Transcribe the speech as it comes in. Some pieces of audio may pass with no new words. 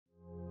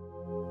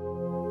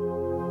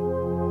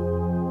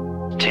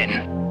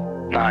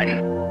10,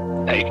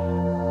 9, 8,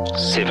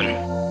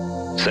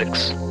 7,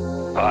 6,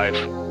 5,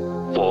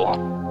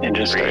 4,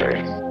 Engine 3,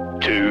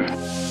 2,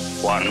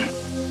 1.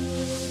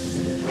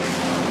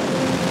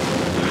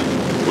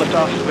 Lift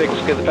off, vehicles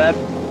clear the pad.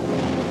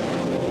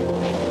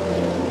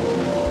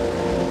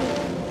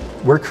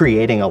 We're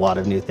creating a lot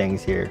of new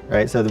things here,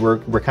 right? So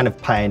we're kind of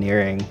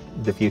pioneering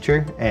the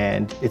future,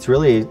 and it's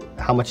really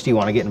how much do you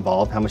want to get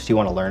involved? How much do you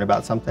want to learn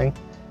about something?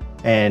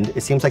 And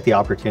it seems like the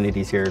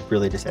opportunities here are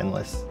really just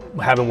endless.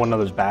 Having one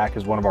another's back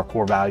is one of our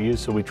core values,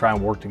 so we try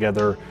and work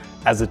together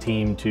as a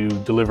team to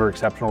deliver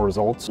exceptional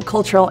results.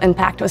 Cultural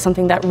impact was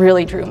something that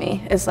really drew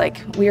me. It's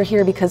like, we're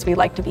here because we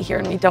like to be here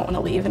and we don't want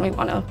to leave, and we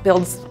want to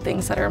build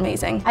things that are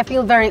amazing. I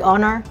feel very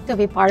honored to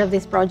be part of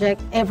this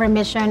project. Every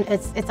mission,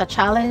 it's a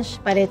challenge,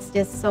 but it's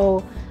just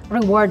so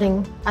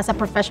rewarding as a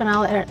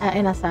professional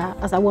and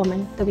as a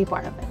woman to be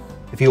part of it.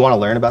 If you want to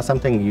learn about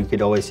something, you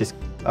could always just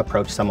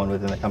approach someone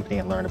within the company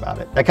and learn about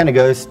it. That kind of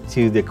goes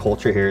to the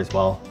culture here as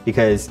well,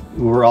 because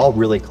we're all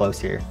really close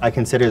here. I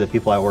consider the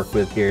people I work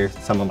with here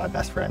some of my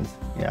best friends.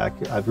 Yeah,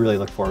 I really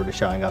look forward to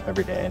showing up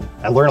every day, and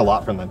I learn a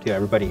lot from them too.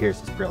 Everybody here is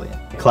just brilliant.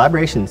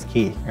 Collaboration is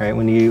key, right?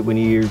 When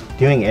you're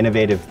doing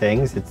innovative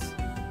things, it's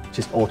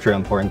just ultra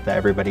important that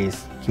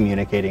everybody's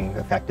communicating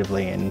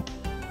effectively and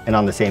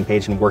on the same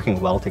page and working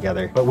well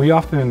together. But we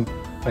often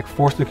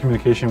force the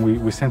communication.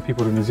 We send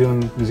people to New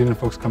Zealand. New Zealand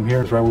folks come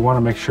here, right? We want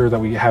to make sure that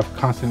we have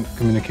constant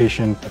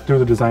communication through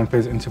the design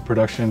phase into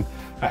production,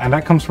 and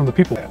that comes from the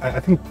people. I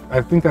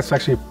think that's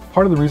actually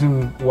part of the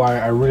reason why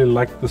I really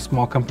like the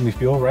small company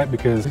feel, right?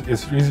 Because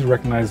it's easy to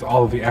recognize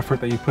all of the effort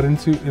that you put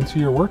into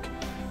your work,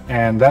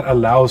 and that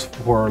allows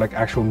for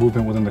actual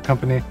movement within the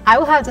company. I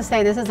will have to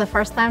say this is the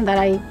first time that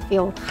I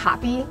feel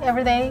happy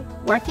every day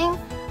working.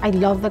 I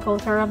love the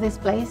culture of this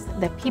place,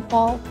 the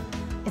people.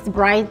 It's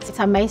bright, it's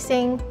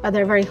amazing, but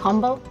they're very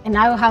humble. And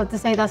I will have to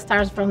say that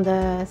starts from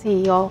the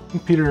CEO.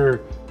 Peter,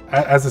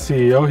 as the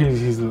CEO,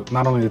 he's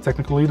not only the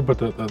technical lead, but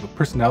the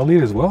personnel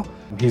lead as well.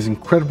 He's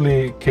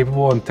incredibly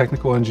capable and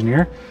technical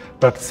engineer,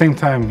 but at the same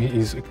time,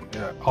 he's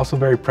also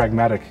very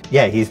pragmatic.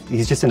 Yeah,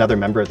 he's just another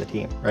member of the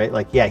team,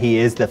 right? Yeah, he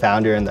is the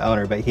founder and the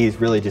owner, but he's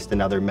really just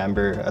another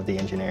member of the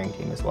engineering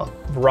team as well.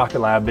 For Rocket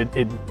Lab,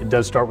 it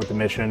does start with the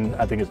mission.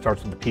 I think it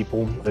starts with the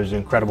people. There's an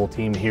incredible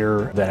team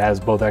here that has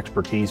both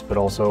expertise, but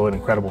also an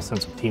incredible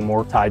sense of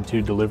teamwork tied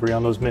to delivery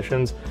on those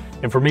missions.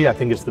 And for me, I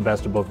think it's the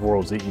best of both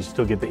worlds, that you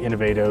still get the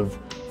innovative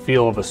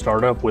feel of a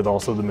startup with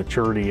also the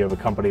maturity of a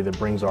company that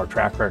brings our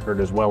track record,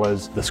 as well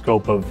as the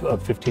scope of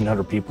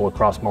 1,500 people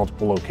across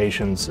multiple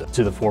locations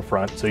to the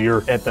forefront. So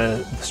you're at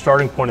the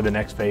starting point of the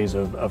next phase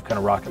of kind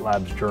of Rocket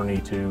Lab's journey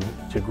to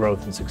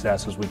growth and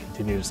success as we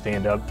continue to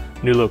stand up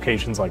new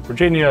locations like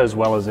Virginia, as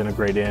well as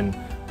integrate in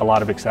a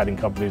lot of exciting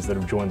companies that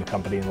have joined the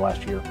company in the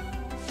last year.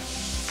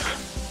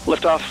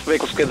 Lift off,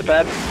 vehicles clear the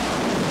pad.